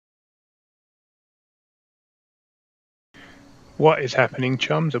What is happening,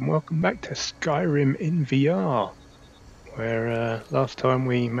 chums, and welcome back to Skyrim in VR, where last time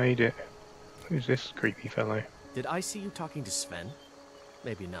we made it. Who's this creepy fellow? Did I see you talking to Sven?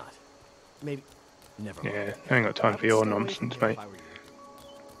 Maybe not. Maybe... Never mind. Yeah, I ain't got time I for would your stay away from nonsense, here mate. if I were you.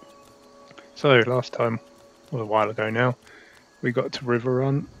 So, last time, well, a while ago now, we got to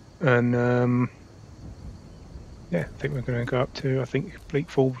Riverrun, and yeah, I think we're going to go up to, I think Bleak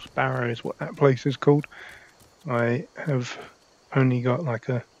Falls Barrow is what that place is called. I have only got like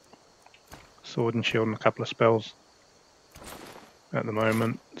a sword and shield and a couple of spells at the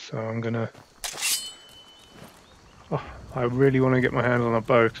moment, so I'm going to... Oh, I really want to get my hands on a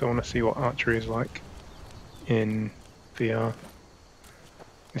bow because I want to see what archery is like in VR.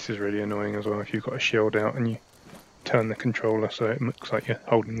 This is really annoying as well if you've got a shield out and you turn the controller so it looks like you're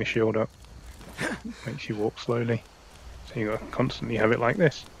holding the shield up. It makes you walk slowly. So you've got to constantly have it like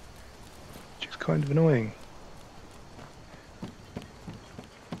this, which is kind of annoying.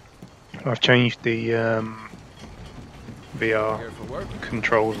 I've changed the VR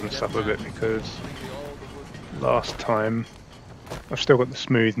controls and stuff a bit because last time I've still got the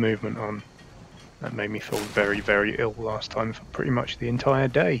smooth movement on. That made me feel very, very ill last time for pretty much the entire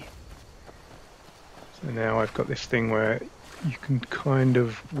day. So now I've got this thing where you can kind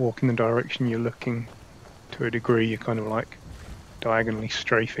of walk in the direction you're looking to a degree. You're kind of like diagonally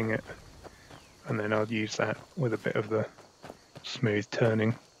strafing it, and then I'll use that with a bit of the smooth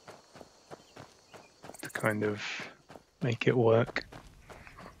turning to kind of make it work.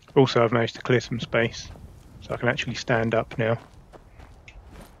 Also, I've managed to clear some space so I can actually stand up now.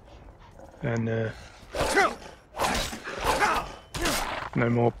 And no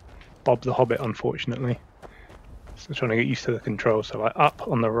more Bob the Hobbit, unfortunately. So trying to get used to the controls. So like up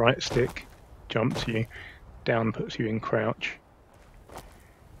on the right stick jumps you, down puts you in crouch,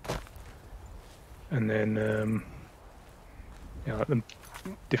 and then like the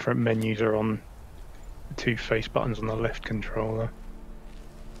different menus are on the two face buttons on the left controller.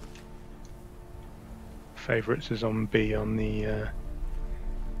 Favourites is on B on the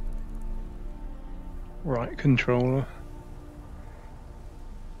right controller.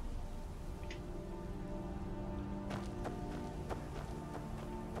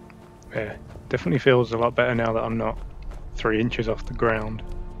 Yeah, definitely feels a lot better now that I'm not 3 inches off the ground.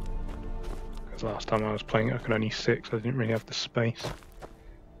 Because last time I was playing it I could only 6, I didn't really have the space.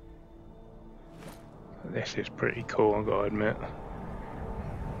 But this is pretty cool, I've got to admit.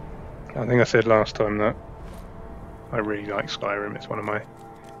 I think I said last time that I really like Skyrim. It's one of my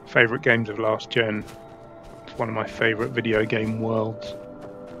favourite games of last gen. It's one of my favourite video game worlds.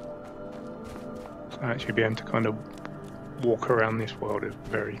 So actually being able to kind of walk around this world is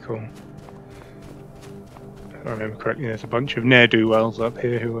very cool. If I remember correctly, there's a bunch of ne'er-do-wells up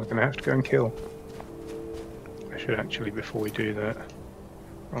here who we're going to have to go and kill. I should actually, before we do that,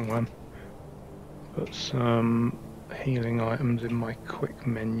 wrong one, put some healing items in my quick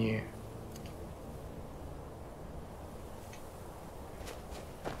menu.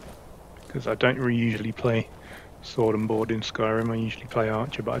 Because I don't really usually play sword and board in Skyrim, I usually play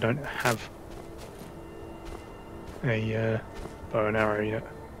archer, but I don't have a bow and arrow yet.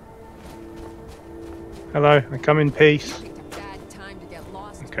 Hello, I come in peace.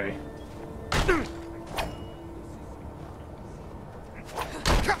 Okay.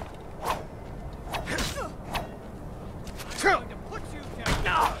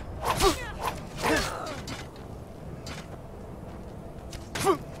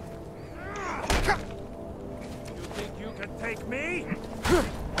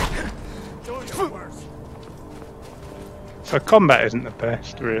 So combat isn't the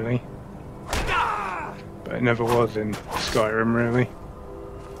best, really. But it never was in Skyrim, really.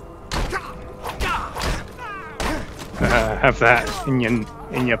 Have that in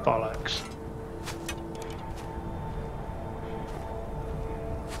your bollocks.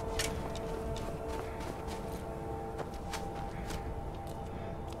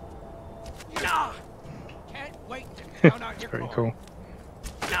 It's pretty cool.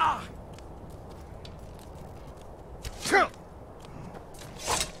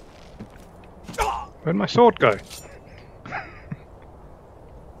 Where'd my sword go?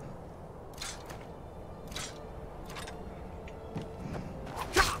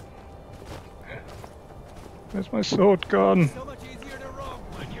 Where's my sword gone?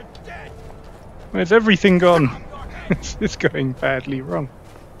 Where's everything gone? It's going badly wrong.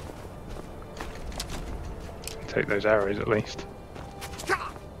 Take those arrows at least.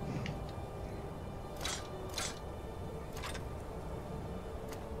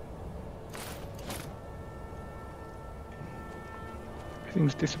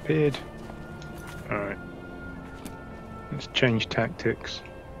 Everything's disappeared. Alright. Let's change tactics.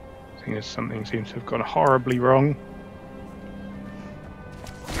 Seeing as something seems to have gone horribly wrong.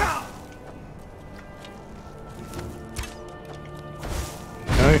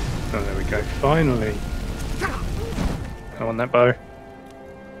 No? Oh, there we go. Finally! I want that bow. It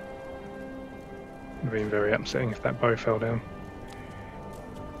would have been very upsetting if that bow fell down.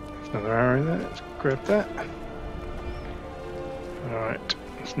 There's another arrow there. Let's grab that. Alright,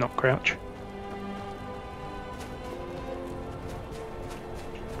 let's not crouch.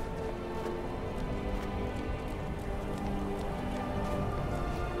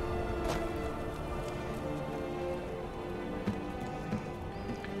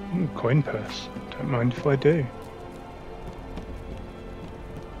 Ooh, coin purse. Don't mind if I do.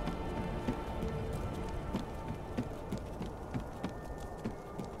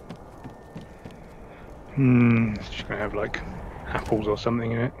 It's just gonna have like apples or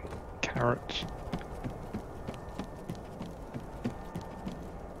something in it. Carrots.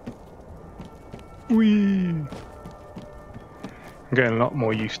 Whee! I'm getting a lot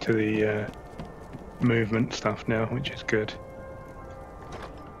more used to the movement stuff now, which is good.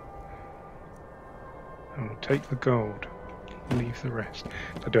 I will take the gold, leave the rest.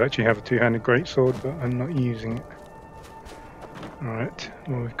 I do actually have a two-handed greatsword, but I'm not using it. Alright,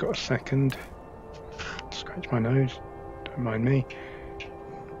 well we've got a second. Scratch my nose, don't mind me.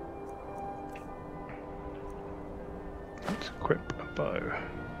 Let's equip a bow.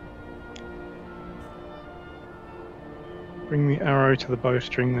 Bring the arrow to the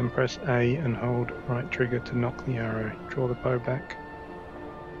bowstring, then press A and hold right trigger to knock the arrow. Draw the bow back.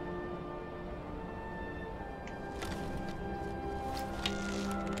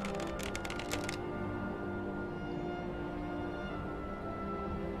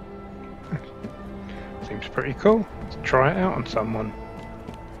 Seems pretty cool. Let's try it out on someone.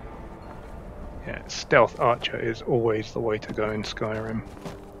 Yeah, stealth archer is always the way to go in Skyrim.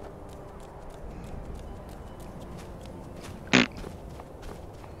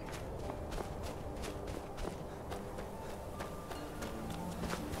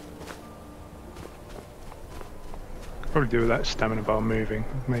 Probably do with that stamina bar moving.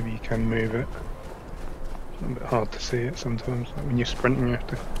 Maybe you can move it. It's a little bit hard to see it sometimes. Like when you're sprinting, you have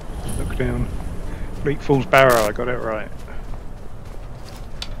to look down. Bleak Falls Barrow, I got it right.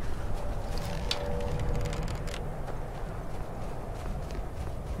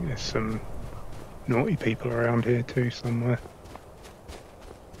 There's some naughty people around here too somewhere.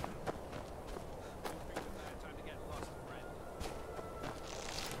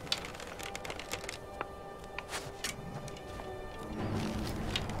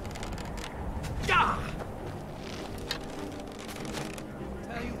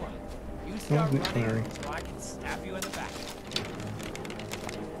 What is it firing? So I can stab you in the back.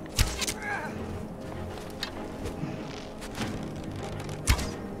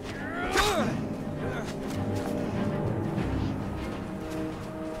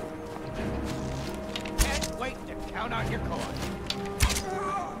 Can't wait to count out your coin.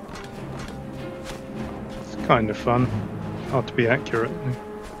 It's kind of fun. Hard to be accurate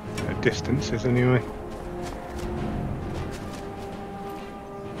at distances anyway.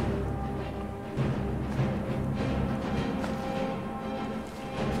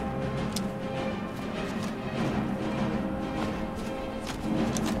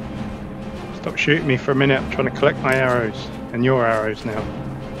 Stop shooting me for a minute, I'm trying to collect my arrows, and your arrows now.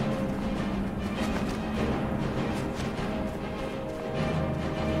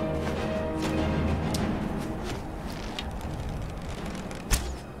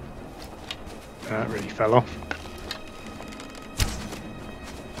 That really fell off.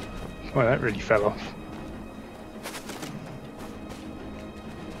 Well, that really fell off.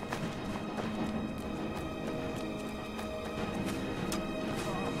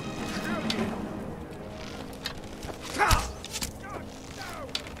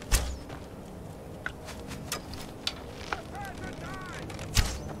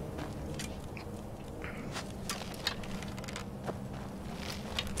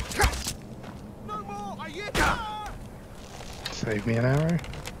 Save me an arrow.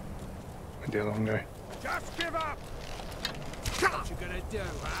 Where'd the other one go? Just give up! What you gonna do,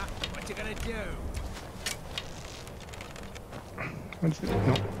 huh? What you gonna do? Why does it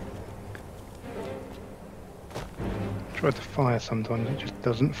not? I try to fire sometimes, it just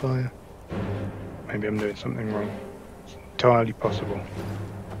doesn't fire. Maybe I'm doing something wrong. It's entirely possible.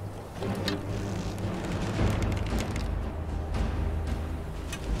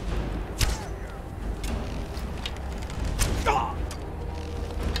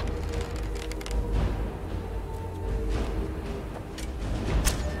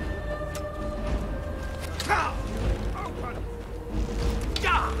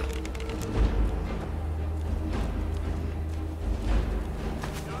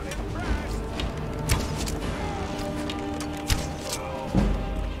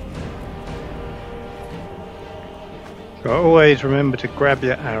 So always remember to grab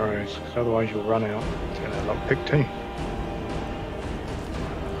your arrows, because otherwise you'll run out. Get that lockpick too.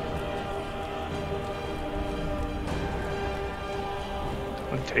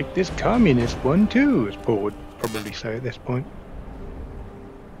 I'll take this communist one too, as Paul would probably say at this point.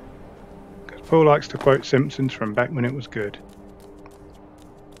 Because Paul likes to quote Simpsons from back when it was good.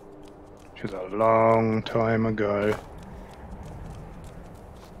 Which was a long time ago.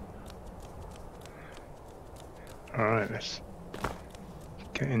 Alright, let's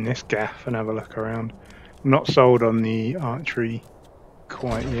get in this gaff and have a look around. I'm not sold on the archery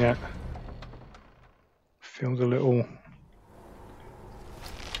quite yet. Feels a little...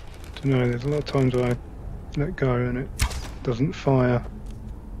 I don't know, there's a lot of times I let go and it doesn't fire.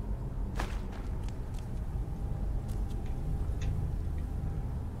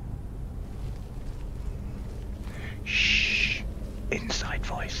 Shh! Inside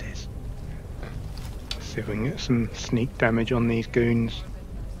voices. Let's see if we can get some sneak damage on these goons.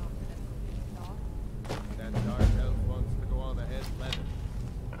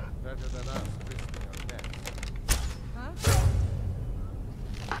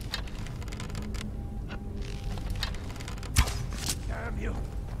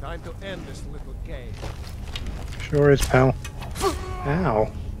 Time to end this little game. Sure is, pal.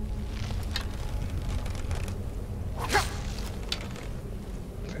 Ow.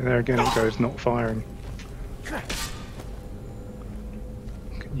 So there again it goes, not firing.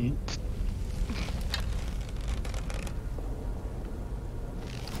 Can you...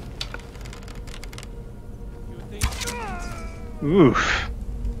 Oof.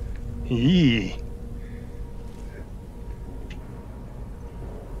 Eee.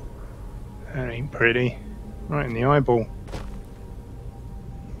 That ain't pretty. Right in the eyeball.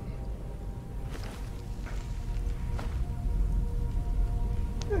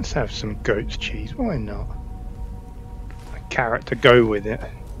 Let's have some goat's cheese, why not? A carrot to go with it.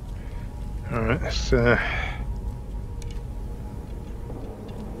 Alright, let's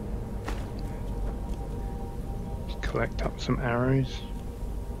just collect up some arrows.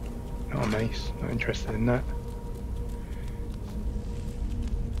 Not a mace, not interested in that.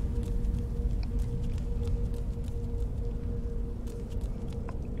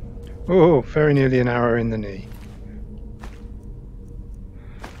 Oh, very nearly an arrow in the knee.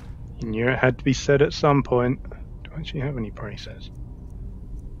 You knew it had to be said at some point. Do I actually have any braces?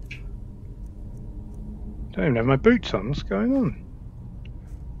 Don't even have my boots on, what's going on?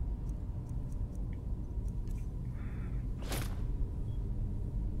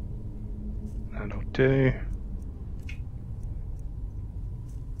 That'll do.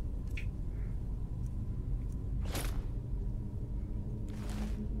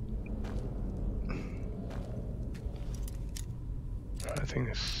 I think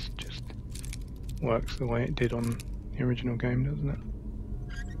this just works the way it did on the original game, doesn't it?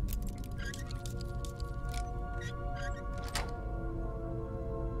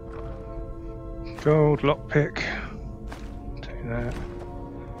 Gold, lockpick. Take that.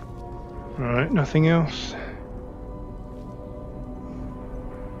 Alright, nothing else.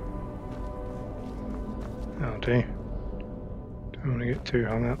 That'll do. Don't want to get too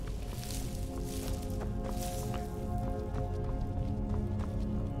hung up.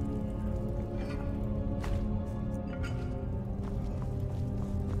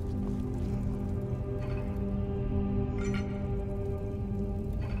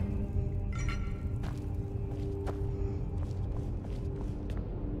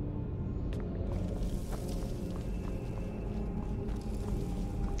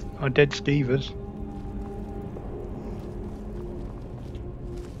 Are dead skeevers.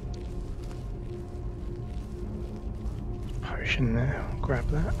 Potion there, I'll grab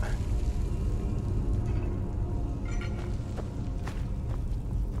that.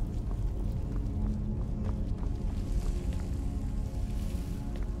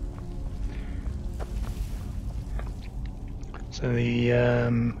 So the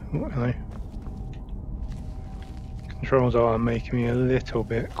what are they? Controls are making me a little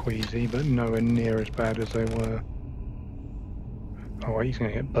bit queasy, but nowhere near as bad as they were. Oh wait, he's going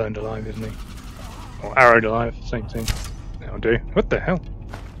to get burned alive, isn't he? Or arrowed alive, same thing. That'll do. What the hell?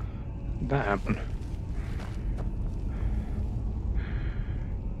 Did that happen?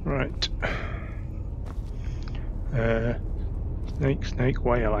 Right. Snake,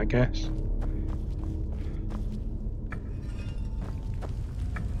 whale, I guess.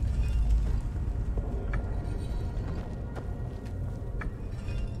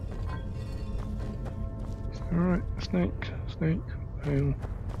 Alright, snake, whale.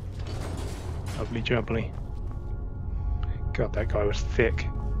 Lovely jubbly. God, that guy was thick.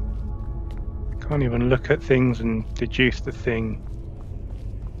 Can't Can't even look at things and deduce the thing.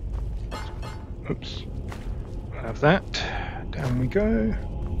 Oops. I'll have that. Down we go.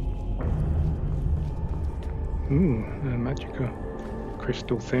 Ooh, a magical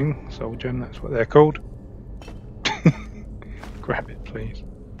crystal thing. Soul gem, that's what they're called. Grab it, please.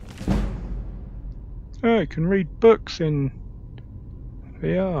 Oh, I can read books in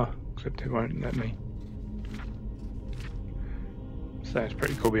VR, except it won't let me. So it's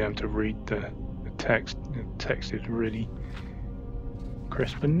pretty cool being able to read the text. The text is really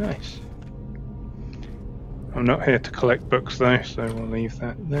crisp and nice. I'm not here to collect books though, so we'll leave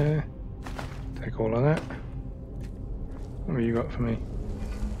that there. Take all of that. What have you got for me?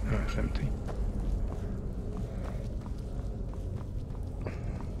 Oh, it's empty.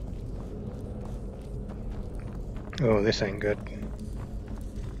 Oh, this ain't good.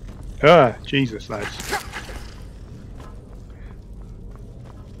 Ah, Jesus, lads.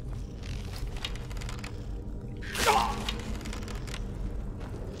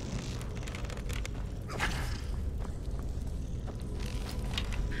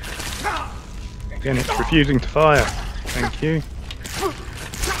 Again, it's refusing to fire. Thank you.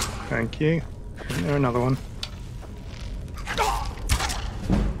 Thank you. Isn't there another one?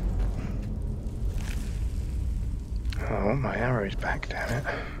 Oh, I want my arrows back, damn it.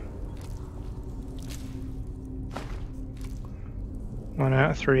 1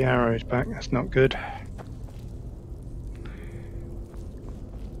 out of 3 arrows back, that's not good.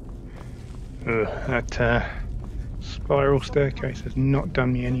 Ugh, that spiral staircase has not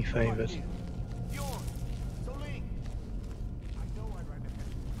done me any favours.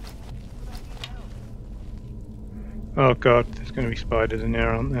 Oh god, there's going to be spiders in there,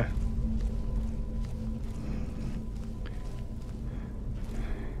 aren't there?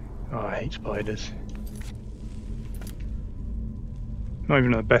 Oh, I hate spiders. Not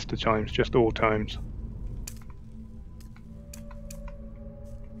even at the best of times, just all times.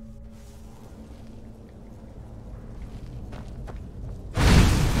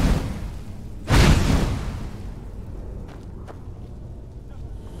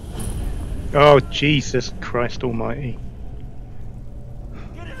 Oh, Jesus Christ almighty.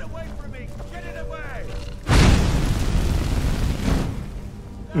 Get it away from me! Get it away!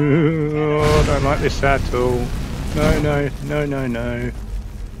 Oh, I don't like this at all. No, no, no, no, no.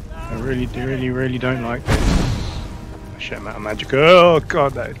 I really don't like this. Shit, I'm out of magic. Oh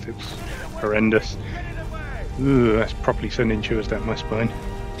god, that looks horrendous. Ooh, that's properly sending chills down my spine.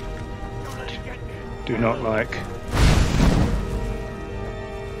 Do not like.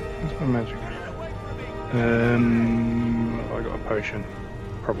 Where's my magic? Have I got a potion?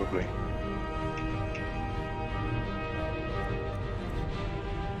 Probably.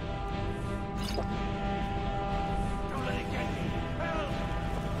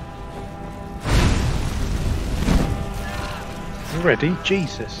 Ready?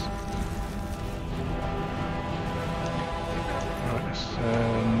 Jesus. Right, let's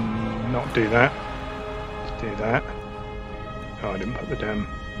not do that. Let's do that. Oh, I didn't put the damn.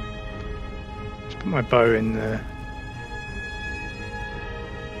 Let's put my bow in there.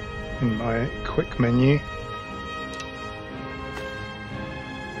 In my quick menu.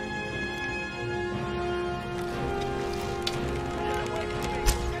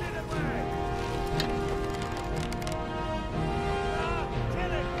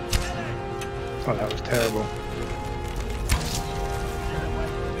 Oh, that was terrible.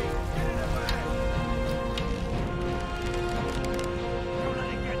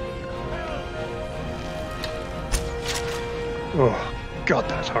 Oh, God,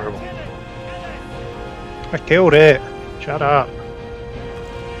 that's horrible. I killed it. Shut up.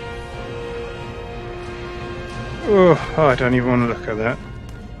 Oh, I don't even want to look at that.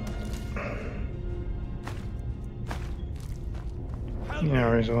 How many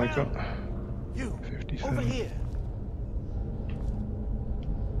arrows have I got? Over here.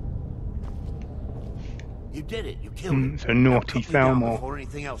 You did it. You killed him. It's a naughty Thalmor. Before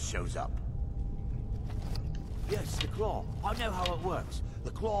anything else shows up. Yes, the claw. I know how it works. The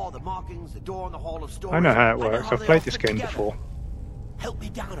claw, the markings, the door in the Hall of Stories. I know how it works. I've played this game before. Help me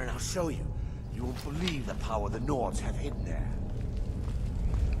down and I'll show you. You won't believe the power the Nords have hidden there.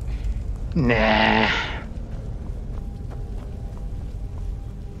 Nah.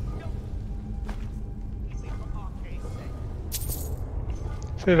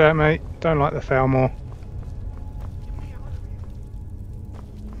 See that, mate? Don't like the Thalmor.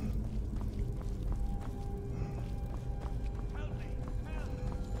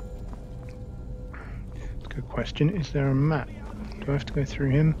 That's a good question. Is there a map? Do I have to go through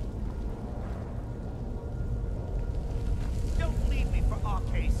him? Don't leave me for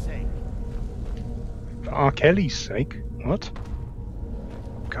Arcade's sake. For R. Kelly's sake. What?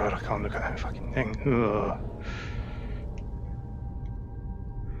 God, I can't look at that fucking thing. Ugh.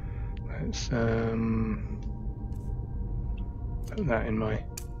 Let's put that in my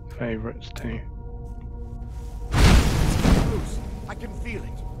favourites too. Bruce, I can feel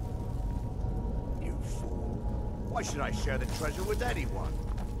it. You fool. Why should I share the treasure with anyone?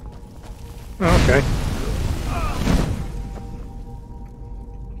 Okay.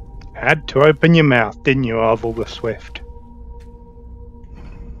 Had to open your mouth, didn't you, Arvel the Swift?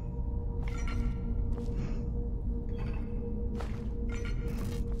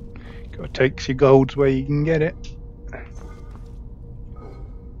 Gotta take your golds where you can get it.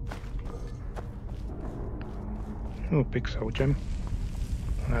 Oh, big soul gem.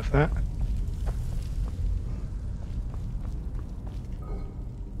 I'll have that.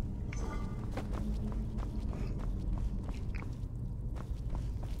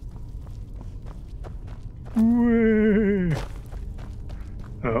 Whee!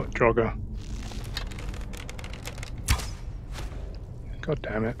 Oh, Jogger. God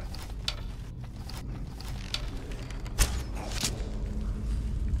damn it.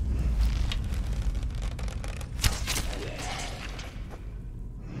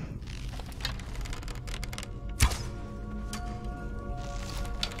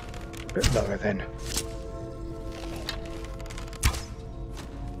 Bit lower then.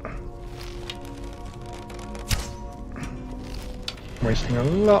 Wasting a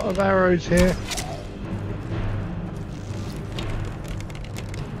lot of arrows here.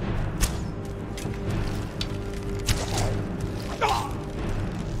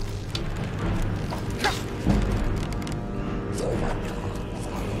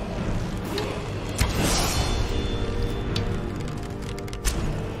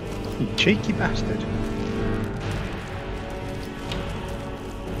 You cheeky bastard.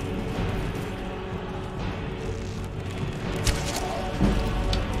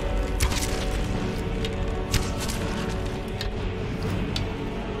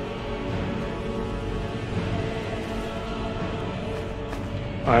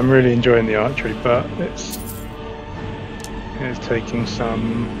 I'm really enjoying the archery, but it's taking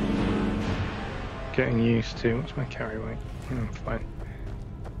some getting used to. What's my carry weight? I'm fine.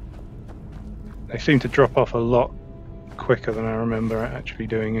 They seem to drop off a lot quicker than I remember actually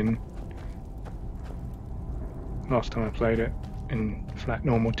doing in last time I played it in flat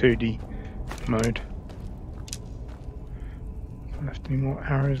normal 2D mode. Left any more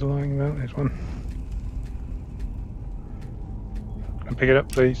arrows lying about? There's one. Can I pick it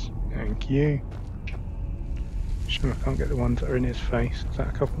up, please? Thank you. Sure, I can't get the ones that are in his face. Is that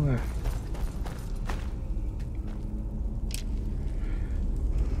a couple there?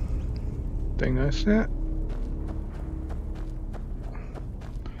 I think that's it.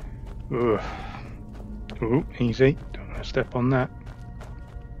 Ugh. Ooh, easy. Don't want to step on that.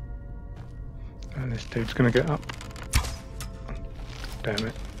 And this dude's gonna get up. Damn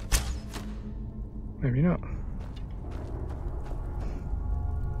it. Maybe not.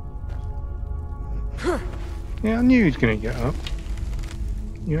 Yeah, I knew he was going to get up.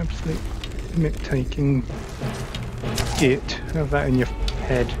 You absolute mick-taking git. Have that in your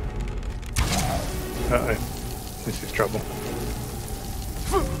head. Uh-oh. This is trouble.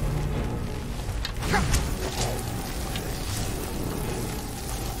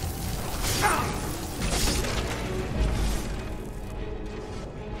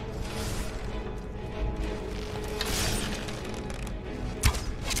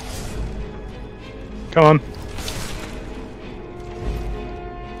 Come on.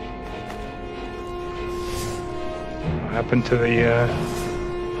 What happened to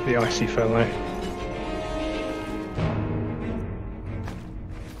the icy fellow?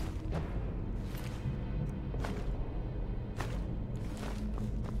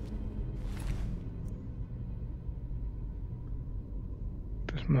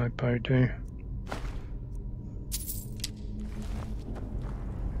 Does my bow do?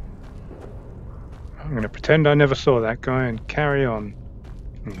 I'm going to pretend I never saw that guy and carry on.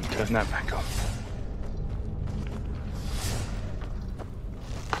 And turn that back on.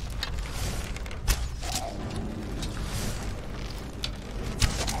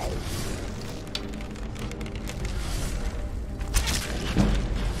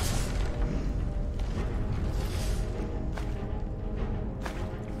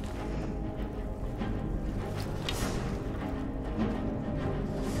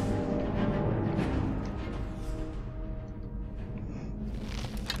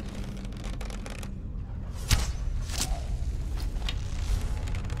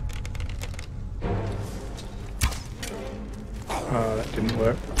 Oh, that didn't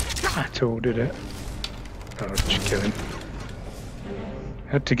work at all, did it? Oh, just kill him.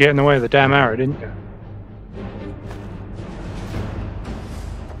 Had to get in the way of the damn arrow, didn't you?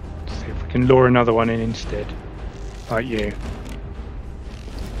 See if we can lure another one in instead. Like you.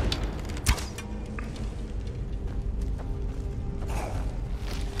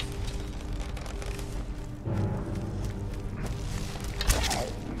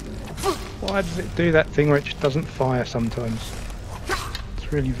 Why does it do that thing where it just doesn't fire sometimes?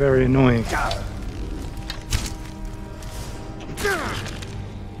 It's really very annoying.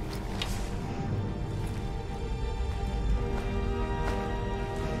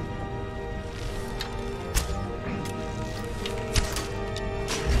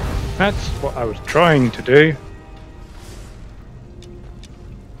 That's what I was trying to do.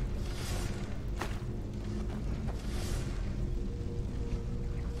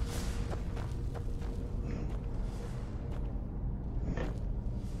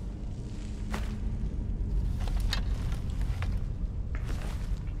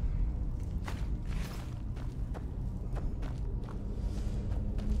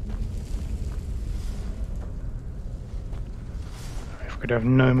 Could have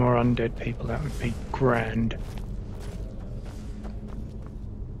no more undead people, that would be grand.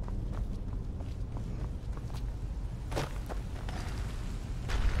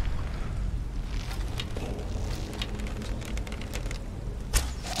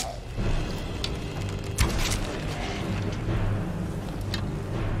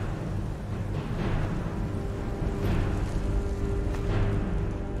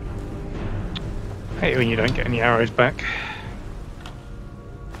 I hate it when you don't get any arrows back.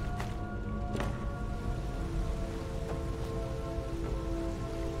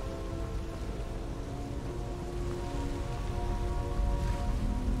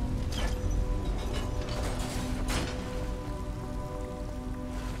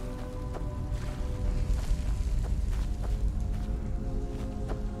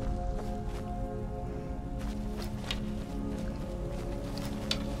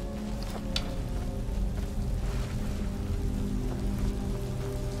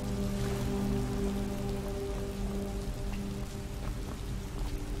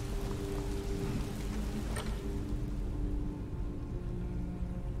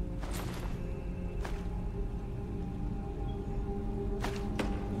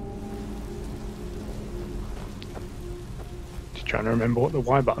 Trying to remember what the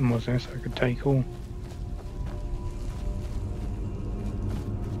Y button was there so I could take all.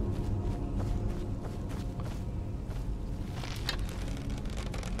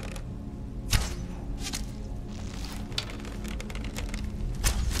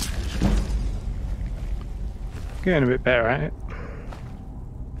 Getting a bit better at it.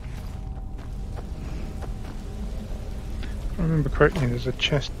 If I remember correctly, there's a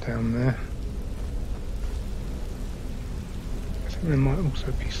chest down there. There might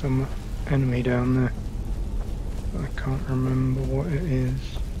also be some enemy down there. I can't remember what it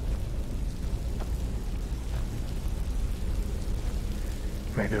is.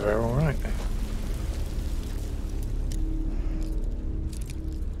 Maybe we're alright.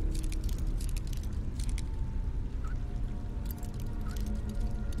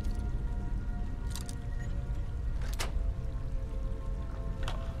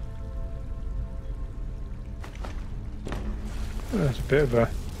 There's a bit of a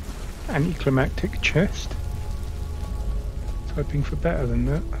anticlimactic chest. I was hoping for better than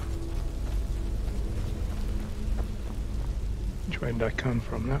that. Which way did I come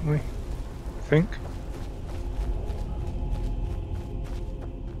from? That way, I think.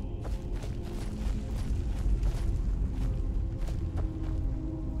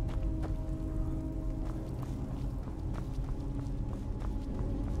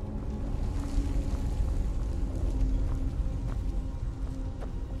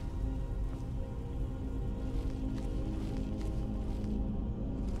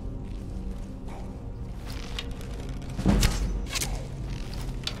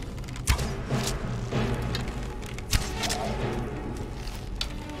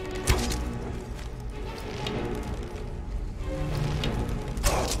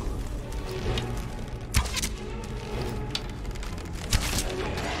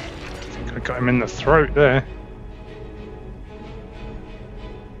 Got him in the throat there.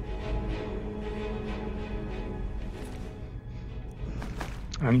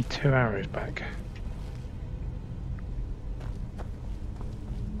 Only 2 arrows back.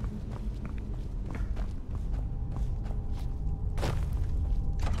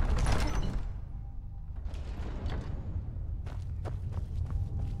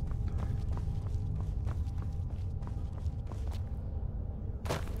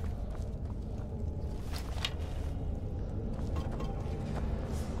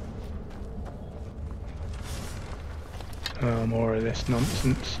 Oh, more of this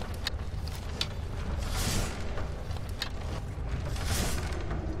nonsense.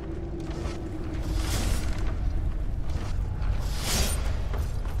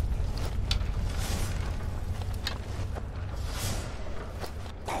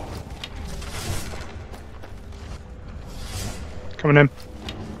 Coming in.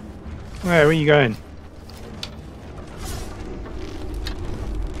 Where are you going?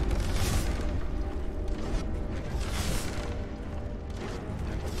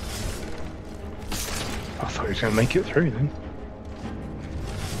 I thought he was going to make it through then.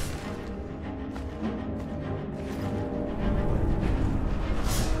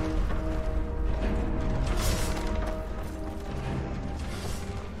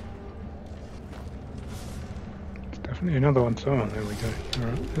 Definitely another one. So there we go.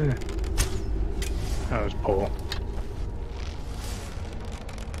 Right there. That was poor.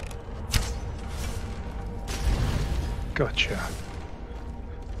 Gotcha.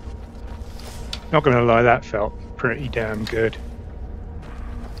 Not gonna lie, that felt pretty damn good.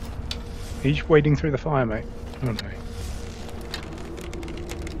 He's wading through the fire, mate. Oh no.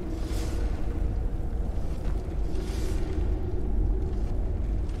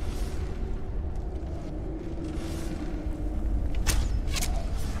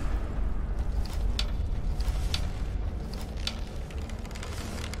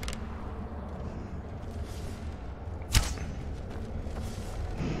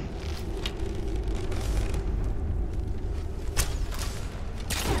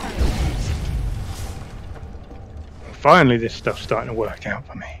 Finally, this stuff's starting to work out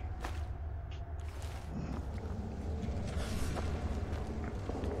for me.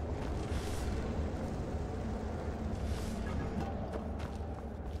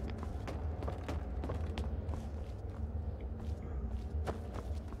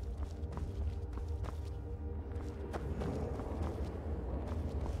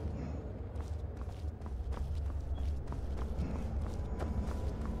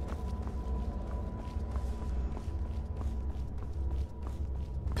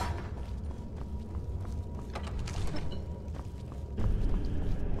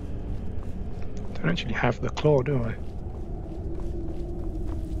 I don't actually have the claw, do I?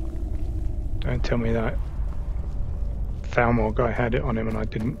 Don't tell me that Thalmor guy had it on him and I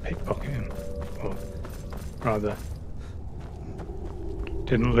didn't pickpocket him. Or rather,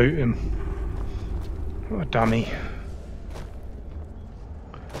 didn't loot him. What a dummy.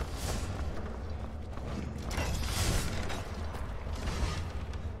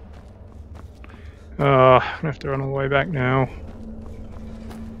 Oh, I'm gonna have to run all the way back now.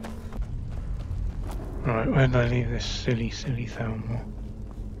 Right, where did I leave this silly Thalmor?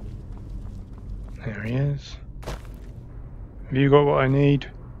 There he is. Have you got what I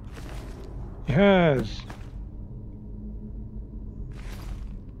need? He has.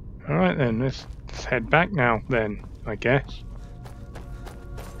 Alright then, let's head back now then, I guess.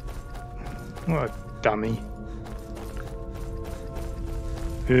 What a dummy.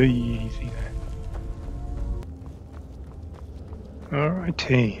 Very easy there.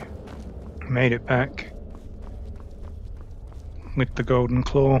 Alrighty. Made it back. With the golden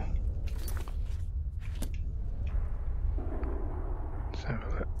claw. Let's have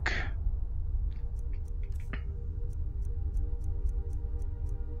a look.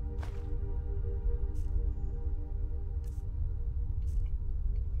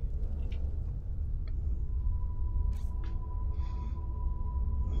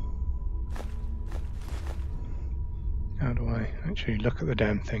 How do I actually look at the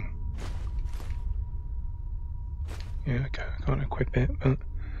damn thing? Yeah, okay, I can't equip it, but I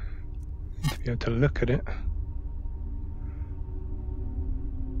need to be able to look at it.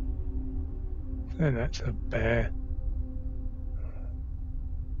 So that's a bear,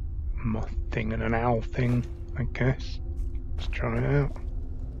 moth thing and an owl thing, I guess. Let's try it out.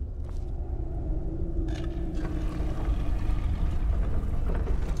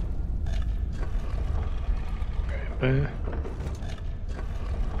 Okay, bear.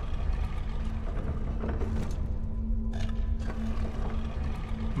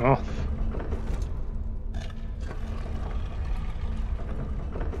 Moth.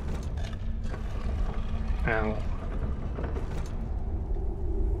 Owl.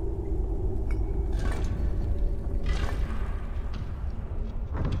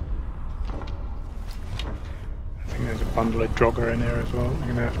 I think there's a bundle of Drogger in there as well we're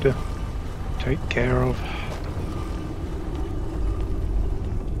gonna have to take care of.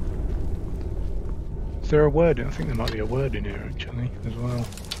 Is there a word? I think there might be a word in here actually as well.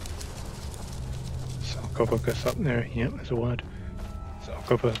 Sarcophagus up there. Yep, there's a word.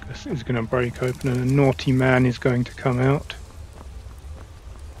 Sarcophagus is going to break open and a naughty man is going to come out.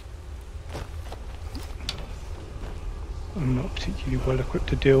 I'm not particularly well equipped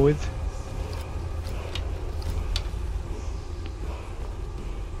to deal with.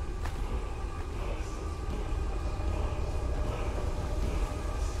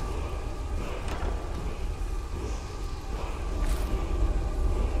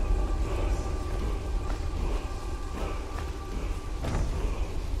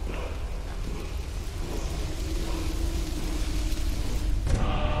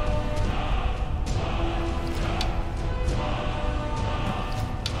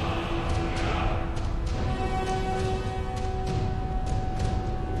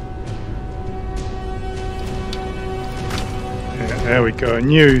 There we go, I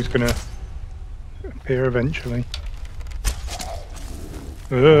knew he was going to appear eventually.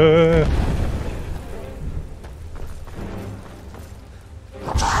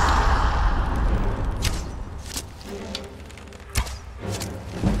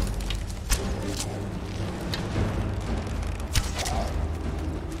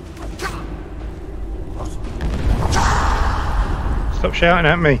 Stop shouting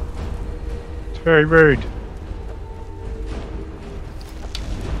at me. It's very rude.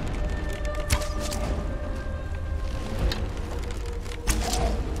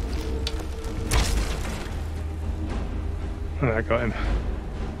 Oh, I got him.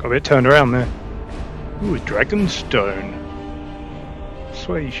 Got a bit turned around there. Ooh, a dragon stone. I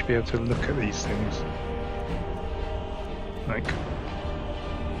swear you should be able to look at these things. Like,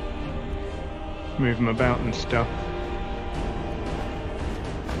 move them about and stuff.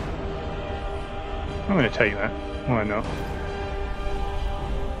 I'm going to take that. Why not?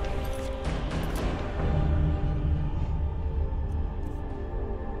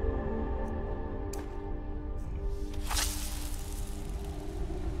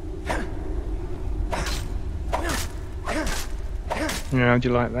 Yeah, how'd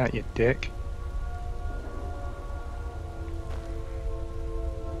you like that, you dick?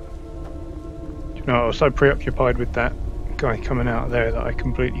 Do you know, I was so preoccupied with that guy coming out there that I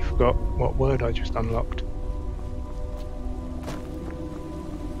completely forgot what word I just unlocked.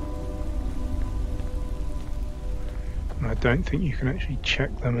 And I don't think you can actually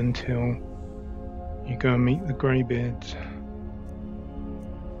check them until you go and meet the greybeards.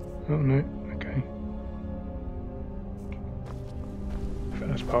 Oh no, okay.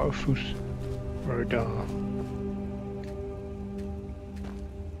 First part of Fus Rodar.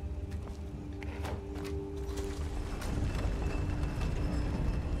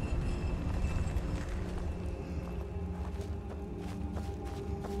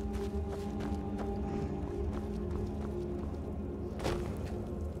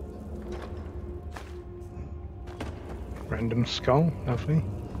 Random skull, lovely.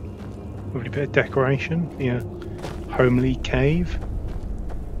 Lovely bit of decoration. Yeah, homely cave.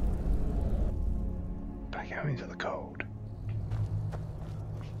 Back out into the cold.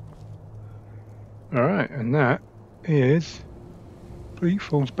 Alright, and that is Bleak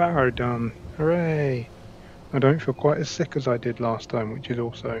Falls Barrow done. Hooray! I don't feel quite as sick as I did last time, which is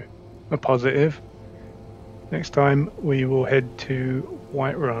also a positive. Next time we will head to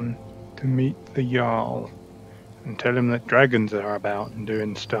Whiterun to meet the Jarl and tell him that dragons are about and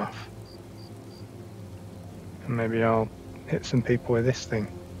doing stuff. And maybe I'll hit some people with this thing.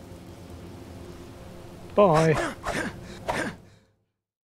 Bye!